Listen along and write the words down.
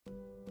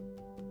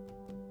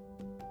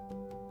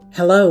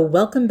Hello,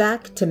 welcome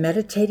back to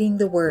Meditating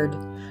the Word.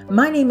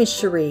 My name is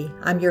Cherie.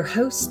 I'm your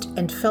host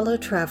and fellow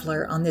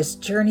traveler on this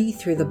journey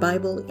through the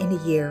Bible in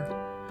a year.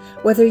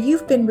 Whether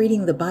you've been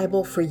reading the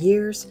Bible for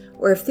years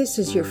or if this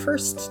is your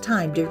first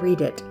time to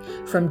read it,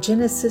 from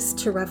Genesis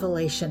to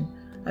Revelation,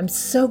 I'm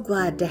so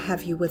glad to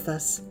have you with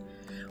us.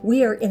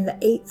 We are in the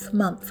 8th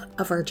month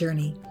of our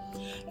journey,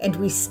 and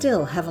we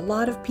still have a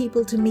lot of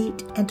people to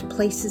meet and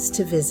places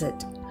to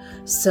visit.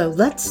 So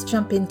let's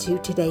jump into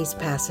today's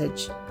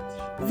passage.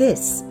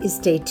 This is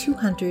day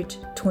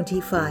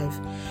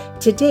 225.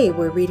 Today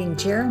we're reading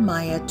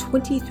Jeremiah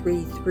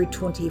 23 through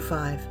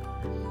 25.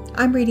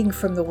 I'm reading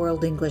from the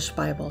World English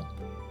Bible.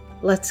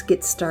 Let's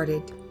get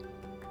started.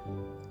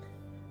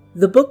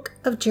 The Book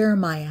of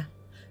Jeremiah,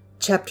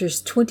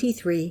 chapters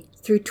 23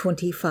 through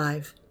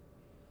 25.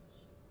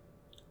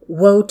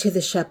 Woe to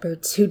the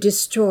shepherds who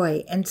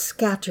destroy and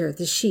scatter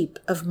the sheep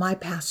of my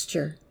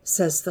pasture,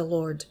 says the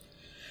Lord.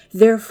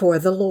 Therefore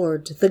the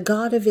Lord, the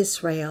God of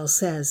Israel,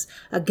 says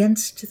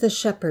against the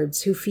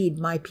shepherds who feed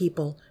my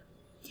people,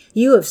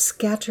 You have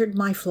scattered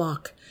my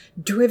flock,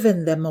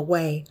 driven them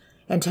away,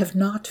 and have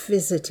not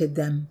visited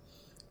them.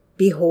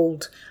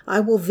 Behold, I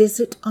will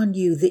visit on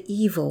you the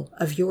evil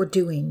of your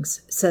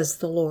doings, says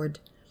the Lord.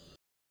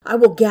 I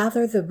will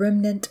gather the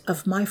remnant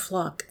of my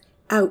flock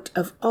out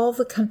of all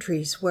the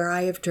countries where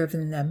I have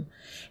driven them,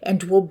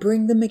 and will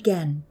bring them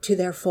again to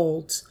their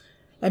folds,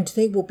 and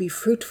they will be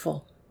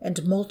fruitful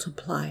and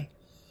multiply.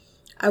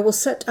 I will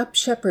set up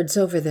shepherds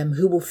over them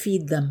who will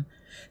feed them.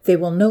 They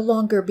will no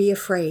longer be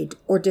afraid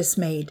or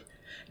dismayed,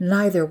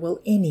 neither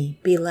will any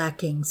be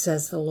lacking,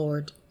 says the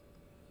Lord.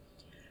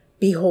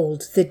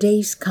 Behold, the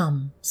days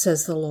come,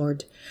 says the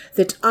Lord,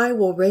 that I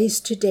will raise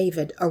to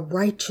David a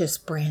righteous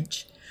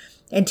branch,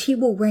 and he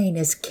will reign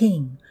as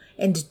king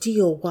and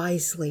deal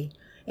wisely,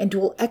 and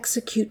will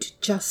execute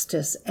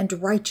justice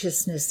and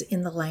righteousness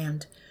in the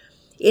land.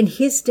 In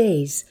his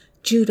days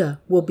Judah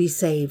will be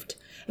saved,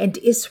 and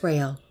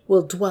Israel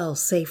will dwell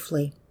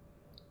safely.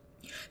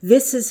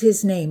 This is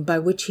his name by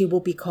which he will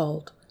be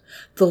called,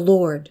 the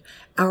Lord,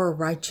 our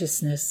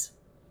righteousness.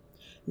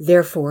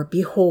 Therefore,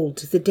 behold,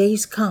 the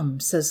days come,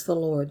 says the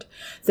Lord,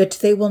 that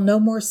they will no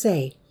more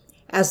say,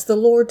 As the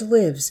Lord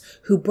lives,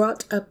 who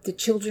brought up the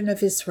children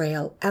of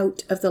Israel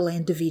out of the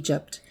land of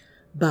Egypt,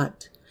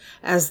 but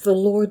as the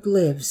Lord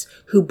lives,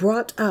 who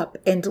brought up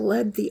and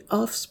led the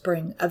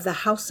offspring of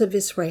the house of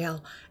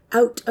Israel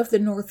out of the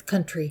north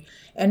country,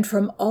 and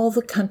from all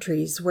the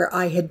countries where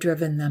I had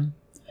driven them.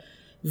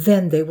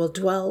 Then they will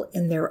dwell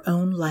in their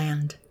own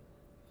land.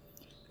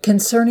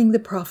 Concerning the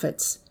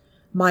prophets,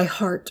 my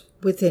heart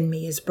within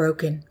me is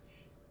broken.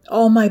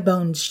 All my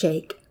bones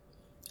shake.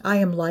 I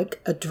am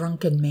like a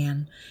drunken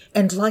man,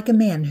 and like a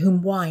man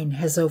whom wine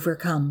has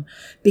overcome,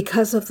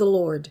 because of the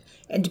Lord,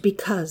 and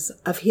because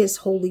of his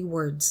holy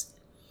words.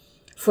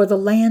 For the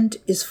land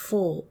is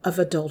full of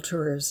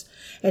adulterers,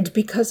 and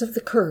because of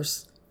the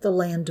curse, the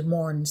land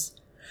mourns.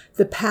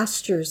 The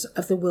pastures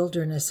of the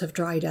wilderness have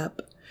dried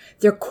up.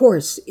 Their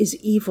course is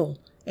evil,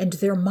 and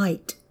their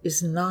might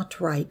is not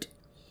right.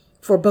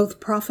 For both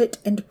prophet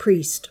and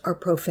priest are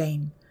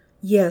profane.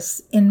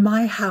 Yes, in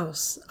my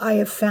house I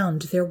have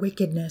found their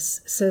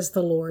wickedness, says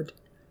the Lord.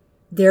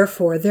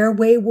 Therefore their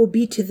way will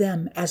be to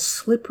them as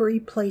slippery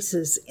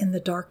places in the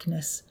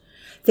darkness.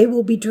 They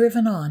will be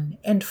driven on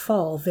and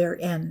fall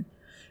therein,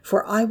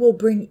 for I will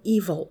bring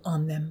evil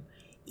on them,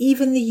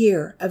 even the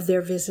year of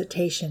their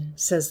visitation,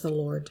 says the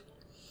Lord.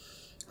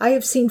 I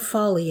have seen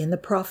folly in the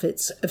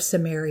prophets of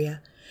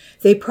Samaria.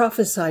 They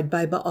prophesied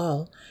by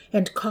Baal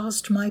and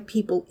caused my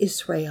people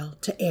Israel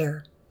to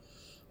err.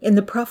 In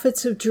the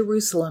prophets of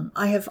Jerusalem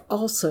I have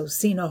also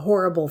seen a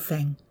horrible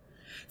thing.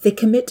 They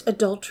commit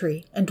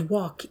adultery and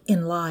walk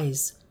in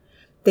lies.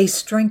 They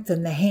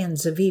strengthen the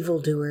hands of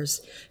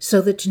evildoers,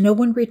 so that no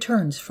one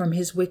returns from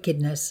his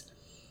wickedness.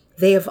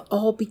 They have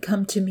all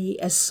become to me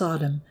as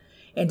Sodom,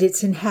 and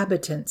its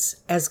inhabitants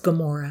as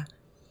Gomorrah.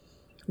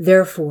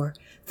 Therefore,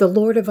 the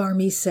Lord of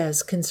armies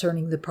says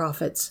concerning the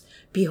prophets,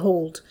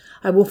 Behold,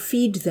 I will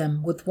feed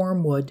them with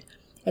wormwood,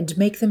 and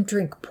make them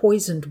drink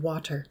poisoned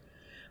water.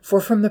 For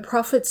from the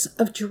prophets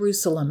of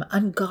Jerusalem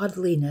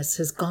ungodliness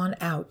has gone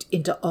out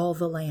into all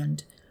the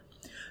land.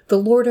 The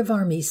Lord of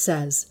armies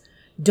says,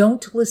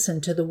 Don't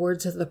listen to the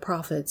words of the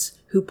prophets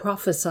who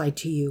prophesy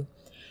to you.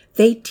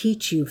 They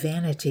teach you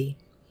vanity.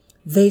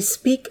 They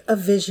speak a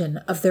vision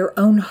of their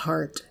own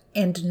heart,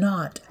 and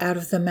not out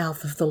of the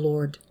mouth of the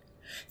Lord.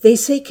 They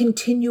say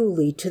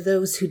continually to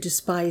those who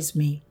despise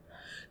me,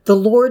 The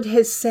Lord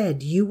has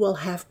said you will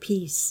have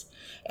peace.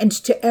 And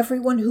to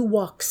everyone who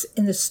walks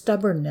in the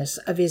stubbornness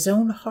of his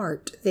own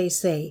heart, they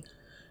say,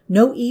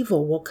 No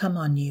evil will come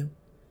on you.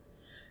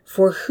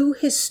 For who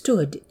has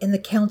stood in the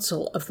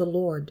counsel of the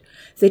Lord,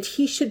 that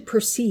he should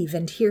perceive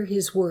and hear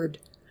his word?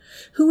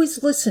 Who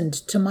has listened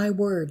to my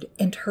word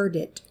and heard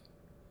it?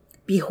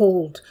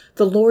 Behold,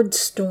 the Lord's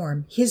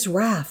storm, his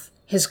wrath,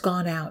 has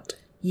gone out.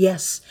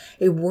 Yes,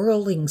 a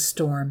whirling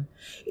storm.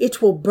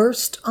 It will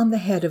burst on the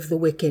head of the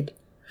wicked.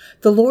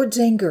 The Lord's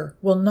anger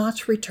will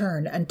not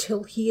return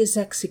until he has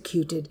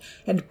executed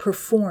and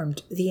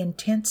performed the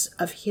intents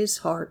of his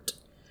heart.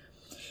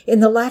 In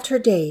the latter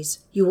days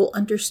you will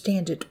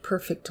understand it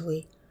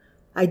perfectly.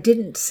 I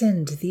didn't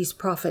send these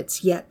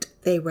prophets, yet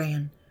they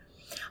ran.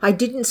 I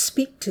didn't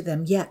speak to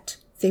them, yet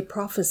they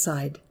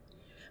prophesied.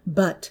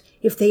 But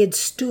if they had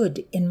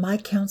stood in my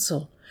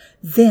counsel,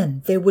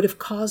 then they would have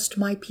caused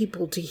my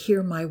people to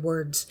hear my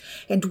words,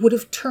 and would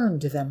have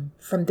turned them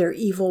from their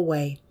evil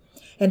way,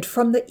 and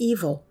from the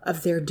evil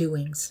of their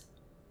doings.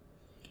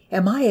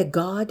 Am I a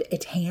God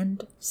at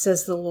hand,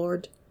 says the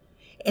Lord,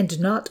 and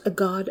not a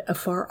God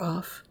afar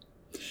off?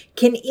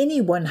 Can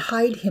anyone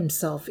hide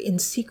himself in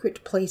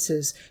secret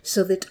places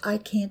so that I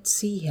can't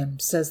see him,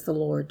 says the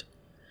Lord?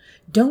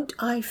 Don't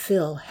I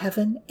fill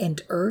heaven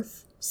and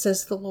earth,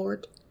 says the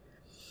Lord?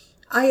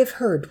 I have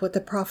heard what the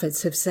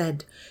prophets have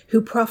said,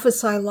 who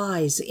prophesy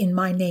lies in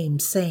my name,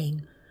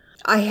 saying,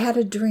 I had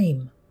a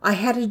dream, I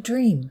had a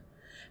dream.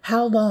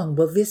 How long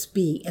will this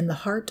be in the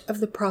heart of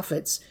the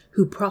prophets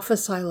who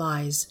prophesy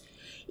lies,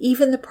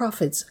 even the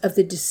prophets of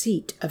the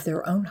deceit of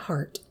their own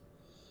heart?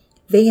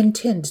 They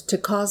intend to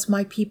cause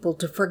my people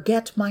to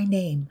forget my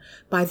name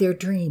by their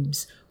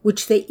dreams,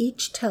 which they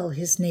each tell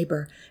his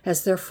neighbor,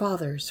 as their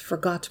fathers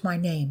forgot my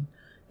name,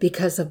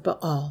 because of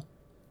Baal.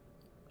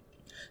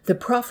 The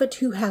prophet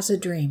who has a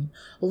dream,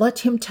 let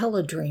him tell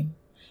a dream,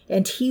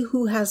 and he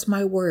who has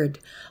my word,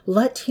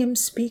 let him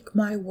speak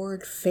my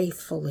word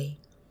faithfully.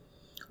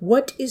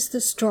 What is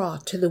the straw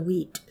to the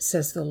wheat,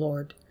 says the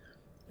Lord?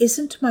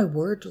 Isn't my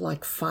word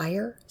like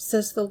fire,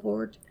 says the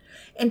Lord,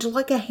 and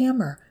like a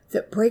hammer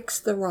that breaks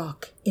the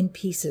rock in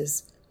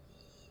pieces?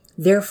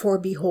 Therefore,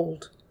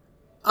 behold,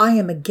 I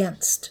am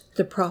against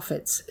the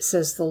prophets,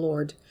 says the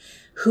Lord,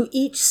 who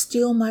each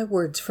steal my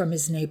words from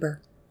his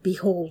neighbor.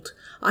 Behold,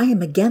 I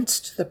am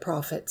against the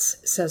prophets,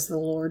 says the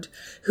Lord,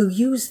 who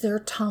use their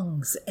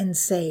tongues and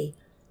say,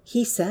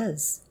 He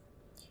says.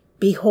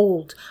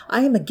 Behold,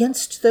 I am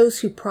against those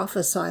who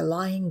prophesy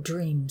lying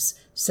dreams,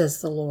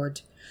 says the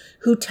Lord,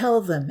 who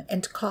tell them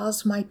and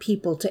cause my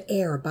people to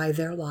err by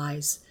their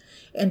lies,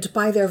 and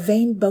by their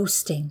vain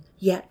boasting,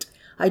 yet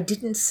I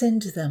didn't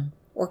send them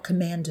or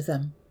command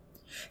them.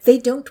 They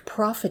don't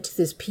profit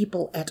this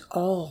people at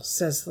all,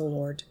 says the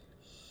Lord.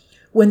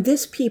 When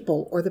this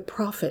people or the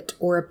prophet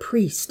or a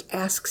priest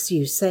asks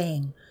you,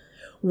 saying,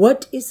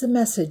 What is the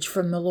message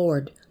from the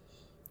Lord?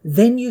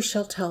 Then you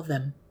shall tell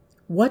them,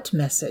 What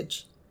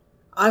message?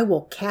 I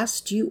will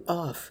cast you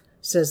off,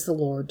 says the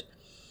Lord.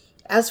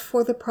 As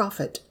for the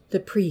prophet, the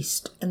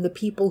priest, and the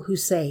people who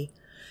say,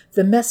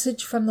 The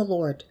message from the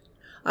Lord,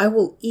 I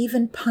will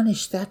even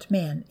punish that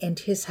man and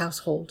his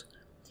household.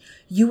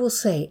 You will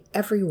say,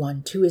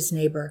 everyone to his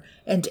neighbor,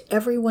 and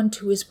everyone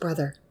to his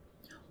brother,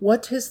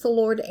 What has the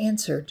Lord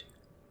answered?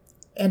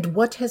 And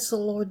what has the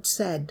Lord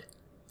said?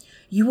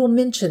 You will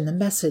mention the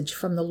message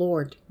from the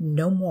Lord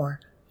no more,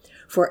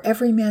 for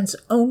every man's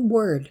own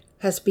word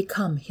has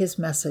become his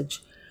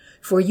message.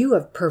 For you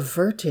have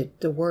perverted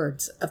the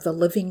words of the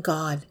living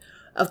God,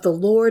 of the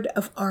Lord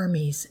of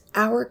armies,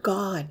 our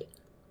God.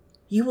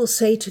 You will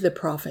say to the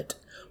prophet,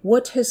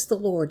 What has the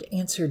Lord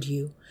answered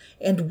you?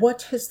 And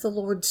what has the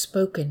Lord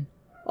spoken?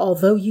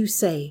 Although you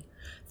say,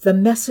 The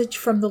message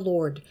from the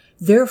Lord,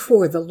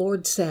 therefore the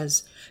Lord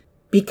says,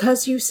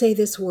 Because you say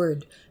this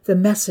word, the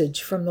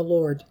message from the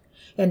Lord,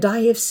 and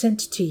I have sent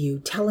to you,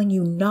 telling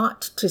you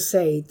not to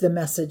say the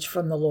message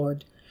from the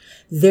Lord.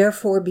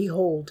 Therefore,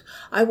 behold,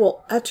 I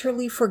will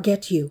utterly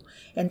forget you,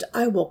 and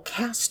I will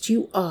cast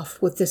you off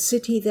with the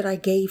city that I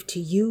gave to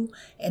you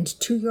and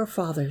to your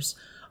fathers,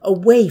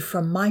 away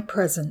from my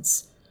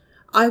presence.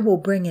 I will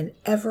bring an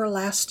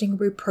everlasting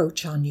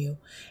reproach on you,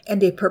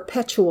 and a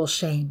perpetual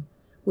shame,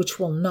 which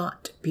will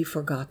not be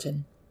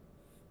forgotten.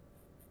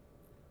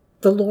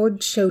 The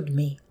Lord showed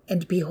me,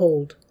 and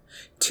behold,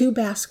 2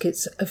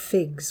 baskets of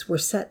figs were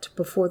set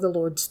before the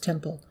Lord's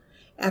temple,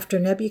 after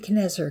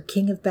Nebuchadnezzar,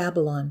 king of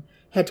Babylon,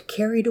 had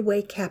carried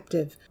away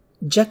captive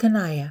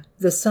Jeconiah,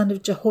 the son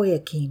of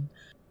Jehoiakim,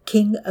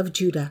 king of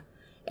Judah,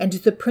 and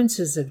the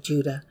princes of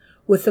Judah,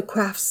 with the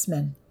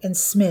craftsmen and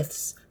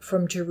smiths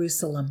from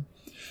Jerusalem,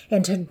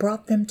 and had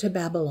brought them to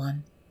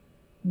Babylon.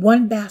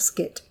 1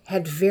 basket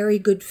had very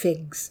good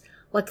figs,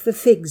 like the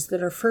figs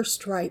that are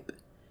first ripe,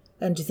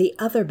 and the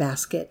other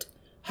basket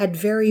had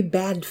very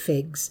bad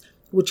figs,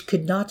 which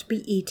could not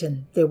be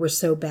eaten, they were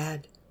so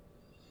bad.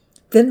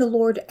 Then the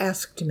Lord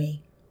asked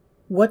me,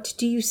 What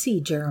do you see,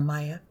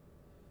 Jeremiah?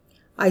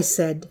 I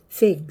said,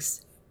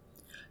 Figs.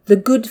 The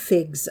good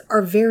figs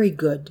are very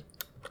good,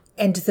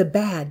 and the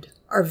bad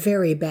are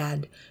very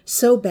bad,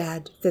 so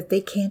bad that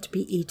they can't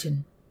be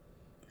eaten.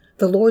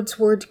 The Lord's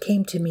word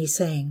came to me,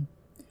 saying,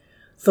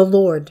 The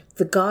Lord,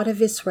 the God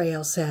of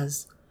Israel,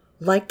 says,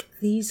 Like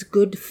these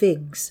good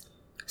figs,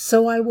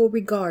 so I will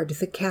regard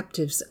the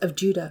captives of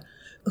Judah,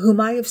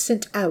 whom I have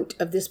sent out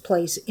of this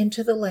place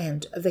into the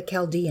land of the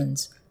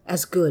Chaldeans,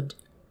 as good.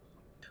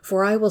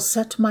 For I will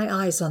set my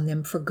eyes on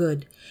them for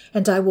good,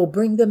 and I will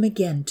bring them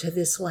again to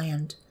this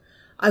land.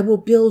 I will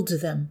build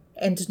them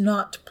and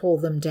not pull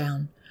them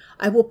down.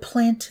 I will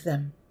plant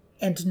them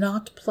and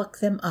not pluck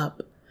them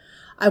up.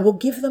 I will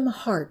give them a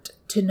heart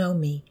to know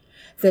me,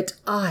 that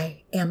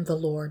I am the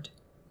Lord.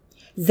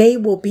 They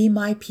will be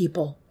my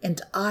people,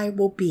 and I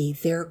will be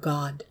their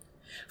God,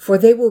 for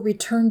they will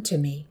return to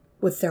me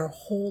with their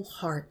whole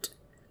heart.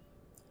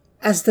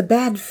 As the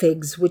bad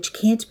figs which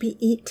can't be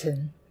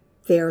eaten,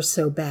 they are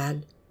so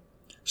bad.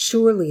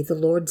 Surely the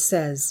Lord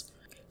says,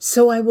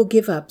 so I will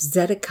give up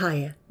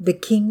Zedekiah, the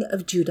king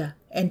of Judah,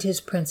 and his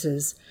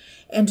princes,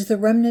 and the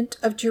remnant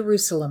of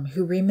Jerusalem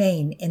who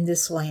remain in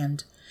this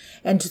land,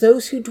 and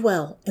those who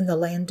dwell in the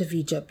land of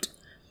Egypt.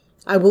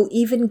 I will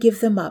even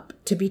give them up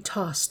to be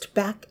tossed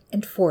back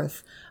and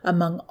forth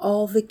among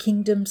all the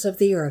kingdoms of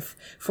the earth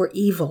for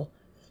evil,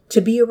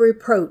 to be a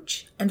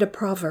reproach and a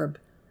proverb,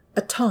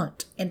 a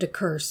taunt and a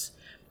curse,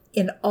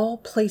 in all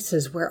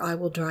places where I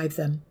will drive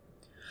them.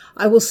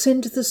 I will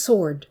send the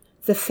sword,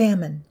 the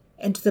famine,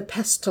 and the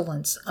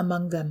pestilence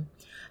among them,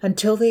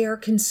 until they are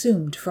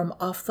consumed from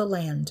off the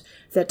land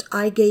that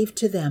I gave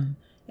to them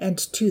and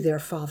to their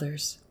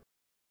fathers.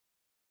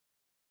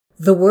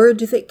 The word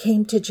that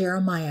came to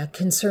Jeremiah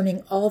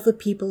concerning all the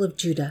people of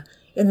Judah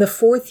in the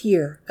 4th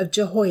year of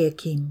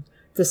Jehoiakim,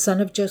 the son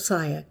of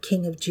Josiah,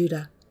 king of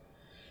Judah.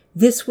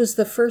 This was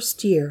the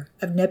 1st year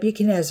of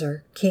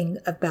Nebuchadnezzar, king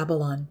of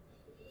Babylon,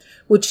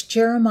 which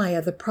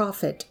Jeremiah the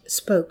prophet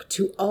spoke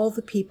to all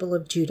the people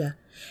of Judah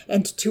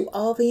and to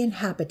all the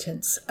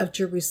inhabitants of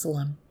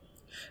Jerusalem.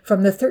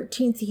 From the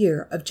 13th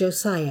year of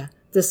Josiah,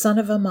 the son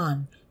of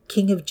Ammon,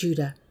 king of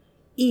Judah,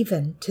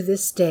 even to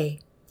this day,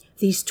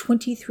 these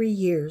 23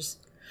 years,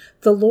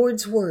 the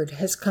Lord's word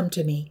has come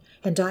to me,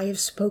 and I have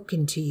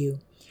spoken to you,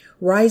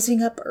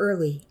 rising up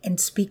early and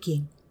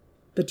speaking,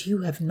 but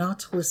you have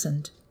not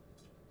listened.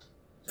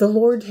 The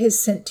Lord has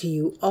sent to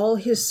you all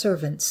his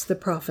servants, the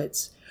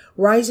prophets,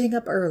 rising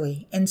up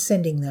early and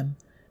sending them,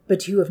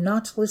 but you have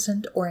not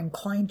listened or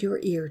inclined your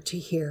ear to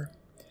hear,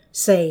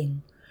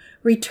 saying,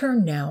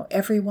 return now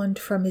everyone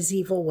from his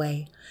evil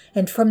way,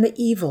 and from the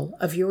evil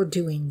of your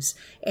doings,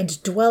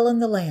 and dwell in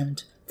the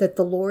land that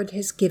the Lord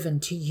has given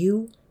to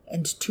you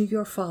and to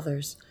your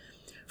fathers,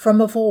 from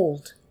of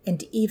old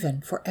and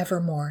even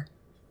forevermore.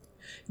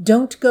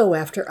 Don't go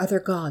after other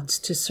gods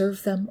to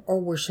serve them or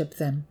worship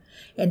them,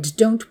 and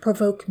don't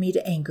provoke me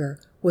to anger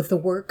with the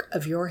work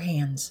of your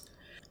hands.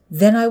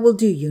 Then I will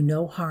do you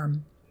no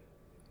harm.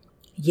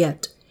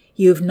 Yet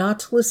you have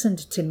not listened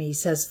to me,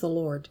 says the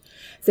Lord,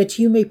 that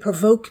you may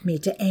provoke me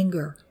to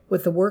anger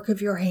with the work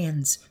of your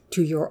hands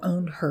to your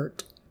own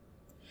hurt.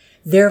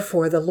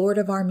 Therefore the Lord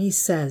of armies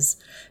says,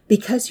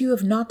 because you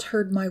have not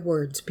heard my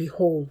words,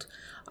 behold,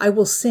 I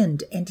will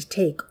send and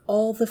take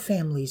all the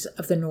families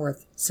of the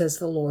north, says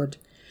the Lord,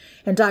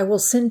 and I will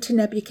send to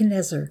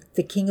Nebuchadnezzar,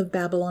 the king of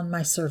Babylon,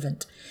 my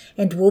servant,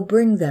 and will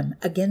bring them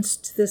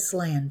against this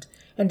land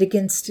and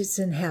against its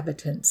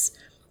inhabitants,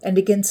 and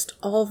against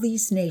all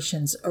these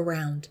nations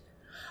around.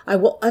 I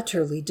will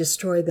utterly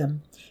destroy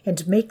them,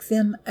 and make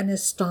them an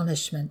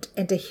astonishment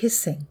and a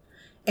hissing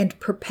and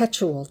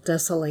perpetual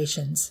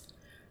desolations.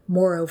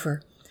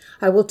 Moreover,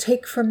 I will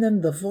take from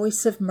them the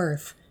voice of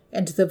mirth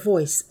and the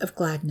voice of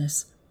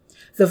gladness,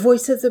 the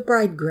voice of the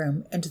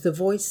bridegroom and the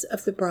voice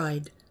of the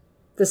bride,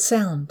 the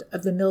sound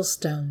of the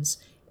millstones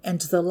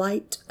and the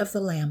light of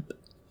the lamp.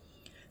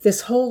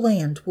 This whole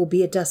land will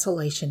be a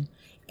desolation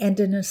and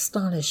an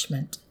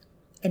astonishment,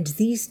 and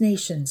these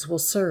nations will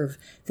serve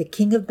the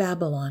king of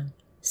Babylon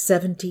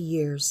 70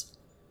 years.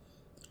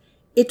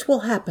 It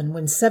will happen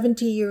when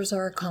 70 years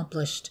are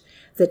accomplished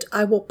that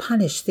I will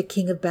punish the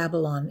king of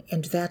Babylon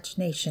and that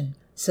nation,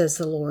 says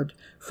the Lord,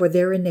 for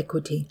their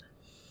iniquity.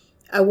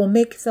 I will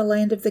make the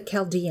land of the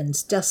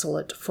Chaldeans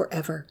desolate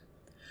forever.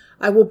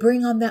 I will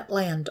bring on that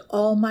land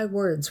all my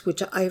words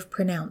which I have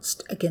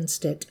pronounced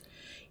against it,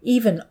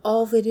 even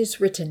all that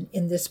is written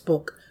in this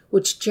book,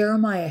 which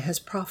Jeremiah has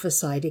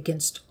prophesied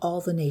against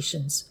all the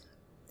nations.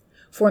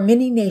 For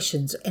many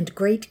nations and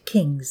great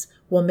kings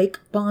will make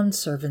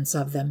bondservants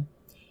of them,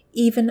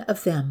 even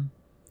of them.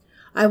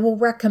 I will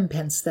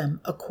recompense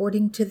them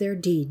according to their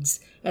deeds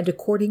and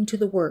according to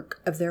the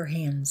work of their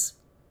hands.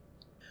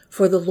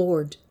 For the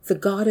Lord, the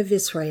God of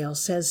Israel,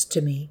 says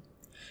to me,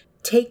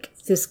 take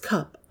this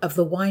cup of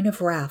the wine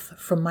of wrath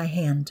from my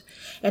hand,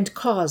 and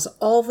cause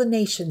all the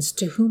nations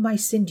to whom I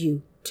send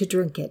you to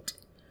drink it.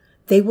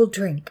 They will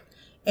drink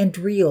and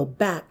reel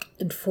back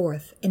and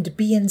forth and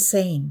be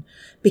insane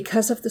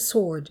because of the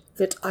sword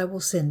that I will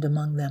send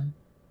among them.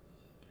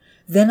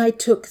 Then I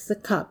took the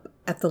cup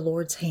at the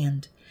Lord's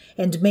hand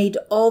and made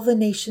all the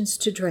nations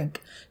to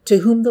drink to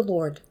whom the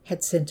Lord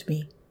had sent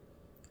me.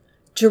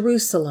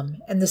 Jerusalem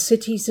and the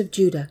cities of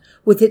Judah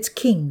with its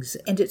kings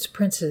and its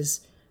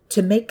princes,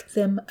 to make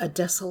them a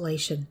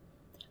desolation,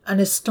 an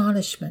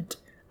astonishment,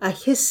 a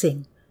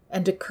hissing,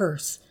 and a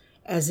curse,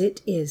 as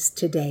it is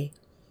today.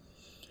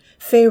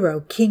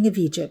 Pharaoh, king of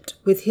Egypt,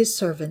 with his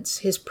servants,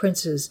 his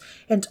princes,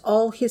 and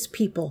all his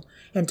people,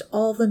 and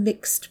all the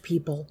mixed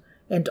people,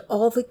 and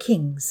all the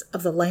kings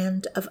of the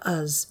land of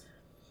Uz,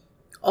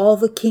 all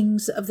the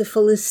kings of the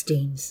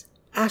Philistines,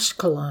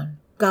 Ashkelon,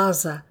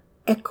 Gaza,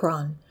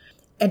 Ekron,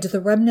 and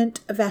the remnant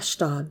of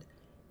Ashdod,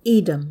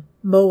 Edom,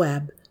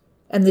 Moab,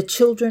 and the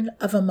children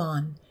of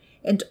Ammon,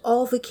 and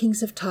all the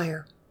kings of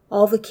Tyre,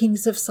 all the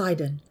kings of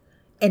Sidon,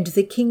 and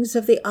the kings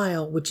of the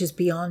isle which is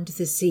beyond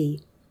the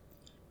sea,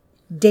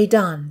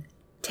 Dedan,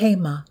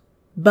 Tema,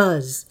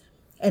 Buz,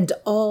 and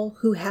all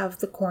who have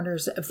the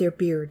corners of their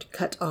beard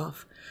cut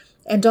off,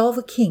 and all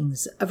the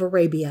kings of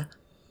Arabia,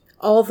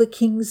 all the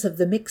kings of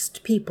the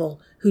mixed people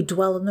who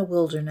dwell in the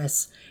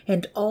wilderness,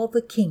 and all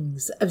the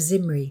kings of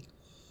Zimri,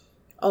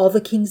 all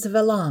the kings of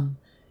Elam,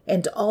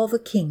 and all the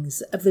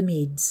kings of the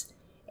Medes,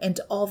 and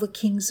all the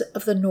kings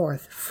of the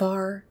north,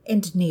 far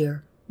and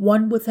near,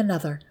 one with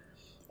another,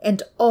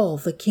 and all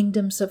the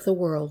kingdoms of the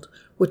world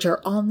which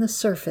are on the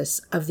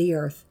surface of the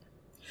earth.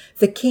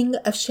 The king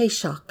of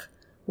Sheshach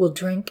will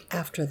drink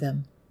after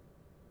them.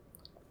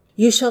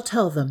 You shall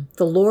tell them,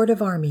 the Lord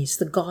of armies,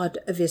 the God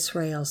of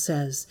Israel,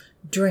 says,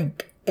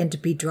 drink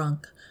and be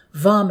drunk,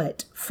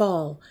 vomit,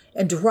 fall,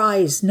 and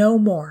rise no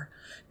more,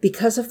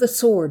 because of the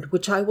sword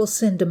which I will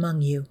send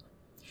among you.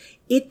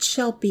 It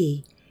shall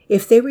be,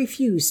 if they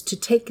refuse to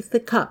take the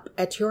cup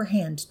at your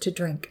hand to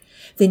drink,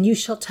 then you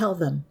shall tell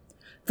them,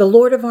 the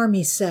Lord of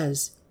armies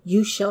says,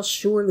 you shall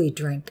surely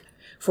drink.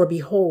 For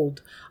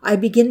behold, I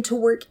begin to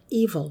work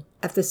evil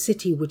at the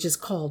city which is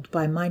called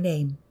by my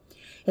name.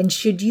 And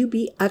should you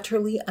be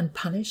utterly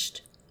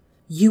unpunished?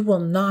 You will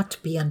not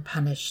be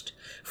unpunished,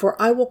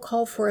 for I will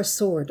call for a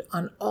sword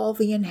on all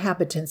the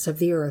inhabitants of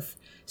the earth,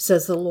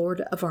 says the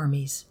Lord of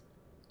armies.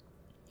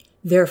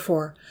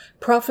 Therefore,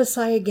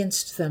 prophesy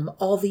against them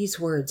all these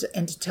words,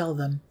 and tell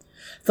them,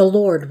 the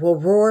Lord will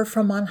roar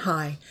from on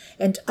high,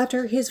 and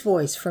utter his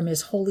voice from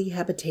his holy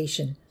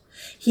habitation.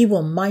 He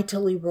will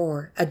mightily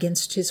roar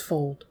against his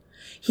fold.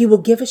 He will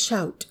give a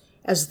shout,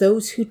 as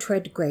those who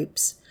tread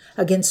grapes,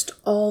 against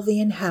all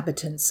the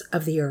inhabitants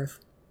of the earth.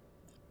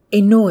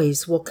 A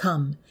noise will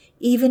come,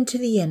 even to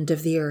the end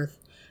of the earth,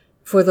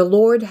 for the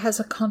Lord has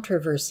a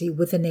controversy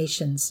with the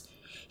nations.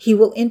 He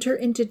will enter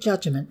into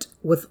judgment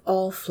with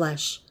all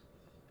flesh.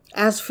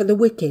 As for the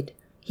wicked,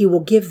 he will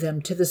give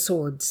them to the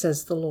sword,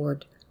 says the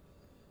Lord.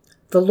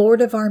 The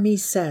Lord of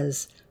armies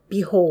says,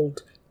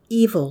 behold,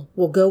 evil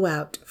will go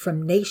out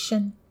from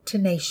nation to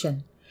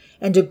nation,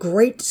 and a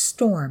great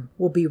storm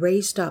will be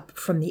raised up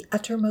from the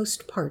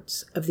uttermost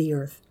parts of the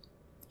earth.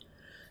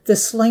 The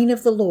slain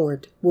of the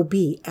Lord will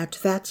be at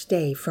that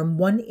day from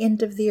one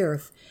end of the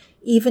earth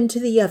even to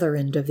the other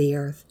end of the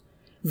earth.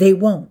 They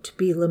won't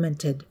be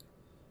lamented.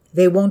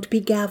 They won't be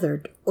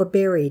gathered or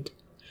buried.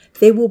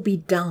 They will be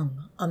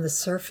dung on the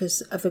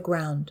surface of the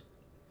ground.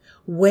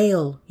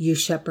 Wail, you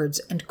shepherds,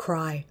 and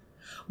cry.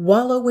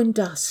 Wallow in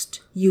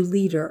dust, you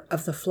leader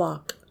of the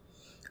flock.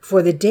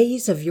 For the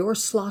days of your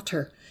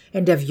slaughter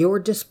and of your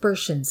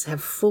dispersions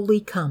have fully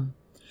come,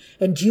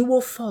 and you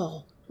will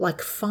fall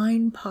like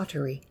fine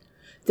pottery.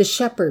 The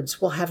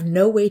shepherds will have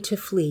no way to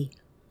flee.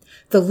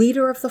 The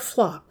leader of the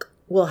flock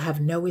will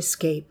have no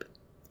escape.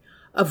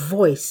 A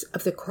voice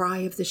of the cry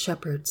of the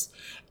shepherds,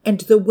 and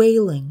the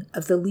wailing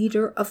of the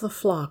leader of the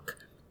flock,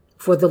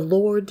 for the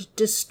Lord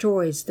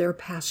destroys their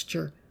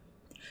pasture.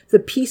 The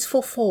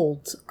peaceful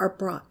folds are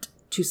brought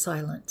to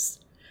silence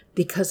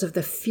because of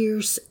the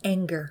fierce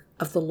anger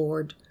of the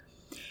Lord.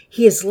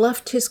 He has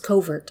left his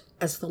covert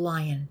as the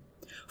lion,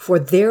 for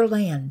their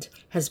land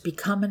has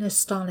become an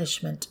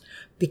astonishment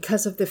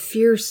because of the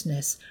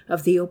fierceness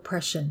of the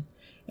oppression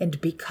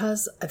and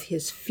because of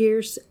his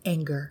fierce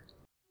anger.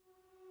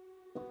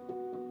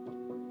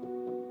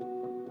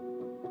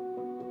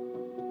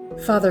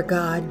 Father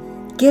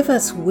God, give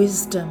us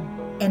wisdom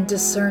and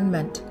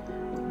discernment,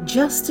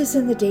 just as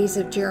in the days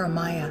of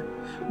Jeremiah.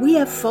 We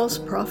have false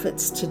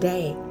prophets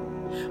today.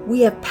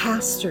 We have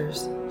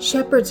pastors,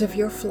 shepherds of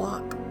your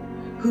flock,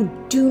 who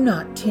do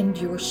not tend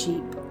your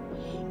sheep.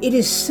 It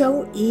is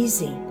so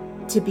easy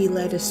to be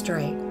led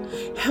astray.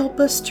 Help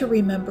us to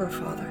remember,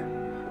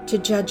 Father, to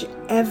judge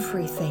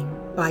everything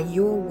by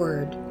your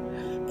word,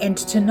 and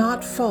to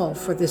not fall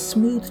for the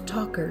smooth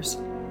talkers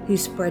who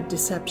spread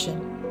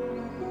deception.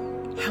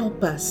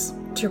 Help us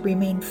to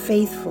remain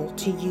faithful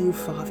to you,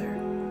 Father.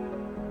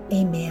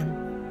 Amen.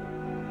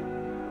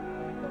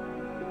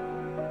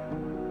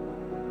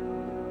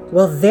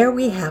 Well, there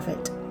we have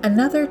it,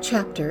 another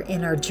chapter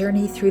in our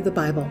journey through the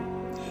Bible.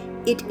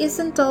 It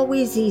isn't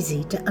always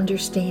easy to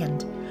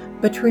understand,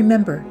 but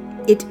remember,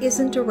 it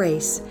isn't a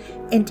race,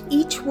 and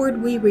each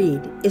word we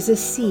read is a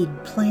seed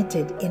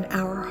planted in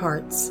our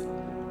hearts.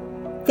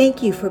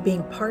 Thank you for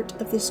being part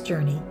of this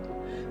journey.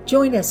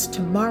 Join us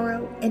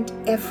tomorrow and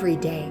every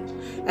day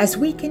as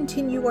we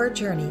continue our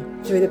journey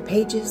through the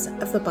pages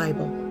of the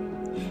Bible.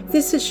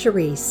 This is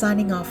Cherie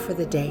signing off for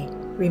the day.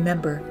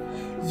 Remember,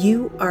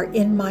 you are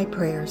in my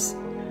prayers.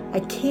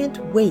 I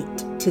can't wait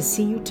to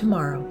see you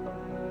tomorrow.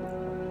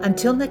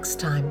 Until next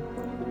time,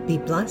 be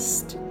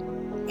blessed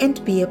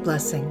and be a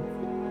blessing.